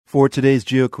For today's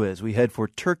Geo Quiz, we head for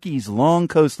Turkey's long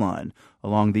coastline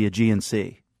along the Aegean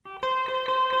Sea.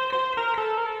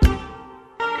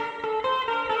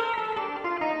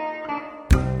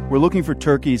 We're looking for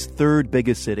Turkey's third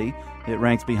biggest city. It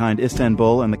ranks behind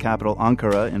Istanbul and the capital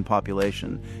Ankara in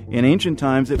population. In ancient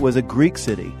times, it was a Greek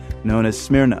city known as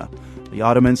Smyrna. The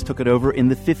Ottomans took it over in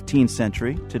the 15th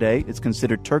century. Today, it's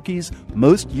considered Turkey's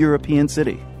most European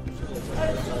city.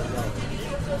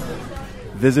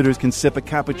 Visitors can sip a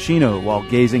cappuccino while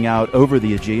gazing out over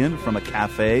the Aegean from a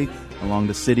cafe along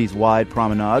the city's wide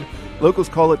promenade. Locals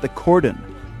call it the Cordon.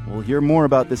 We'll hear more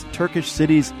about this Turkish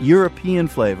city's European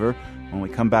flavor when we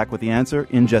come back with the answer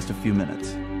in just a few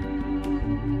minutes.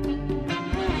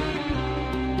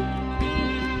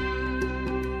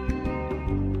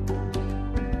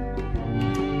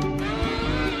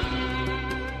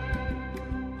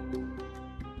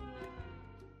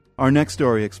 Our next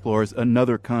story explores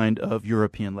another kind of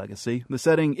European legacy. The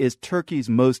setting is Turkey's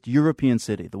most European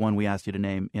city, the one we asked you to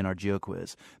name in our Geo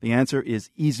Quiz. The answer is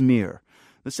Izmir.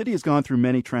 The city has gone through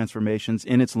many transformations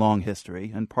in its long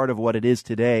history, and part of what it is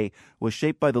today was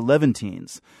shaped by the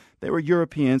Levantines. They were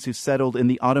Europeans who settled in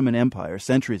the Ottoman Empire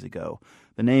centuries ago.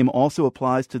 The name also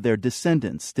applies to their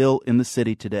descendants still in the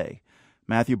city today.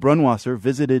 Matthew Brunwasser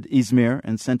visited Izmir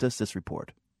and sent us this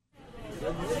report.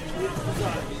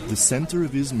 The center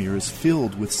of Izmir is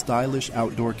filled with stylish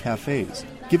outdoor cafes,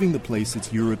 giving the place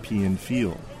its European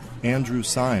feel. Andrew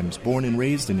Symes, born and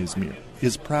raised in Izmir,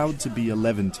 is proud to be a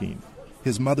Levantine.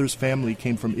 His mother's family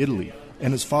came from Italy,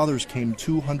 and his father's came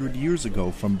 200 years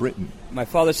ago from Britain. My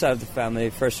father's side of the family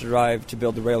first arrived to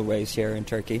build the railways here in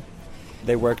Turkey.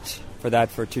 They worked for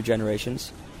that for 2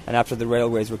 generations, and after the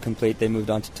railways were complete, they moved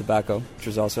on to tobacco, which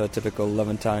was also a typical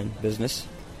Levantine business.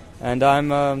 And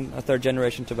I'm a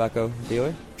third-generation tobacco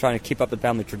dealer, trying to keep up the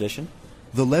family tradition.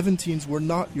 The Levantines were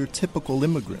not your typical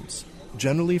immigrants.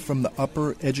 Generally from the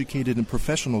upper, educated, and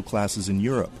professional classes in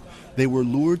Europe, they were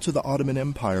lured to the Ottoman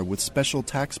Empire with special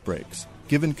tax breaks,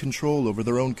 given control over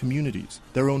their own communities,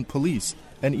 their own police,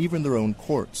 and even their own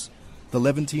courts. The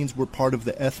Levantines were part of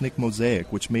the ethnic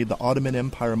mosaic which made the Ottoman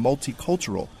Empire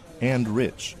multicultural and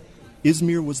rich.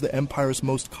 Izmir was the empire's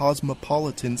most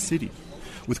cosmopolitan city,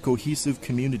 with cohesive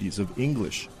communities of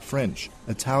English, French,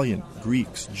 Italian,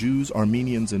 Greeks, Jews,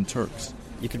 Armenians, and Turks.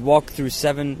 You could walk through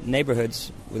 7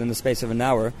 neighborhoods within the space of an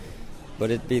hour,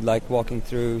 but it'd be like walking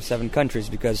through 7 countries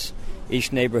because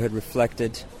each neighborhood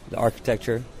reflected the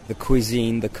architecture, the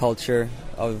cuisine, the culture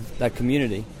of that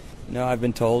community. You know, I've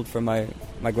been told from my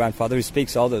grandfather, who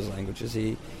speaks all those languages,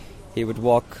 he would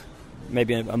walk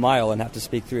maybe a mile and have to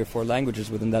speak 3 or 4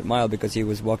 languages within that mile because he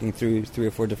was walking through 3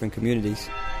 or 4 different communities.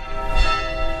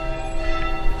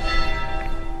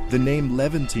 The name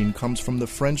Levantine comes from the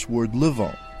French word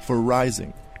levant, for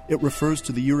rising. It refers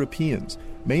to the Europeans,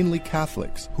 mainly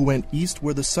Catholics, who went east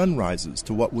where the sun rises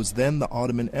to what was then the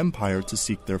Ottoman Empire to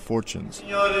seek their fortunes.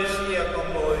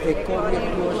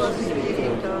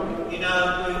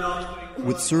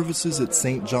 With services at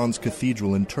St. John's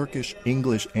Cathedral in Turkish,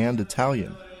 English, and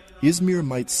Italian, Izmir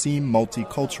might seem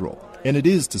multicultural, and it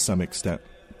is to some extent,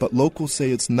 but locals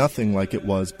say it's nothing like it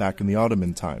was back in the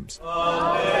Ottoman times.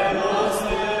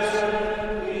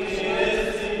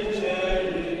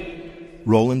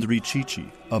 Roland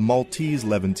Ricici, a Maltese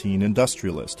Levantine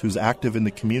industrialist who's active in the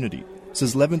community,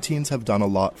 says Levantines have done a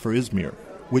lot for Izmir,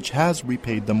 which has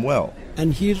repaid them well.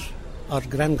 And here our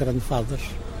grandfathers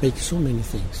made so many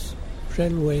things.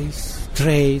 Railways,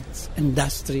 trade,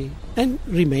 industry, and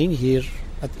remain here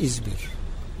at Izmir.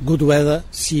 Good weather,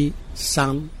 sea,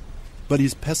 sun. But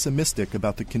he's pessimistic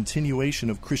about the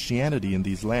continuation of Christianity in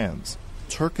these lands.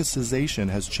 Turkicization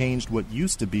has changed what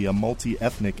used to be a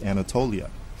multi-ethnic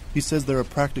Anatolia. He says there are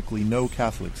practically no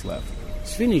Catholics left.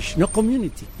 It's finished, no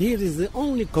community. Here is the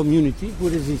only community who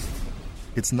resists.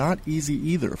 It's not easy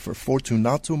either for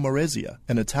Fortunato Morezia,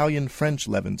 an Italian-French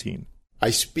Levantine. I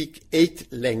speak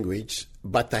 8 languages,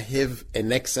 but I have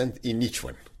an accent in each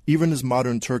one. Even as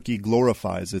modern Turkey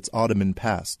glorifies its Ottoman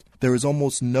past, there is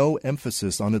almost no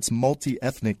emphasis on its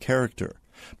multi-ethnic character.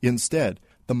 Instead,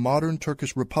 the modern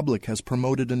Turkish Republic has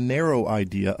promoted a narrow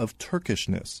idea of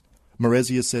Turkishness.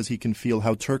 Morezia says he can feel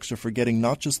how Turks are forgetting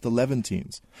not just the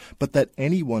Levantines, but that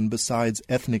anyone besides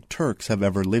ethnic Turks have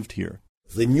ever lived here.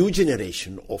 The new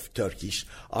generation of Turkish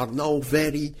are now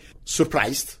very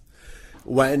surprised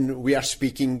when we are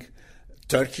speaking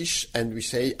Turkish and we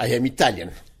say, I am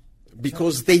Italian,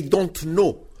 because they don't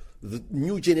know. The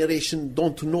new generation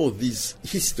don't know this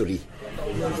history.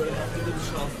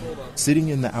 Sitting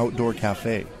in the outdoor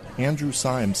cafe, Andrew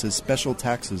Symes says special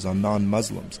taxes on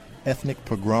non-Muslims, ethnic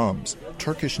pogroms,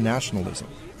 Turkish nationalism,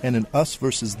 and an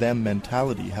us-versus-them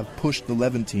mentality have pushed the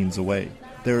Levantines away.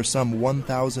 there are some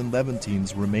 1,000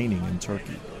 Levantines remaining in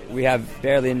Turkey. We have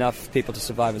barely enough people to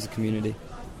survive as a community.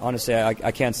 Honestly,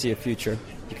 I can't see a future.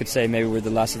 You could say maybe we're the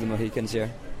last of the Mohicans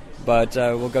here. But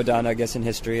we'll go down, I guess, in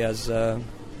history as a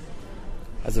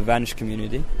vanished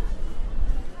community.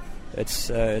 It's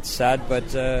sad, but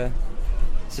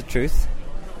it's the truth.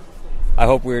 I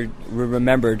hope we're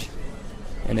remembered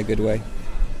in a good way.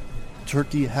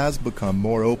 Turkey has become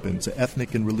more open to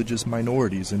ethnic and religious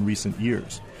minorities in recent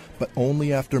years, but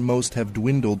only after most have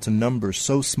dwindled to numbers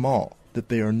so small that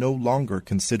they are no longer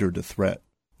considered a threat.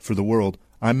 For The World,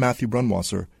 I'm Matthew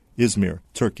Brunwasser, Izmir,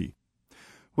 Turkey.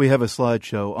 We have a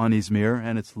slideshow on Izmir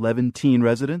and its Levantine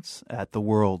residents at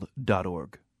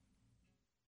theworld.org.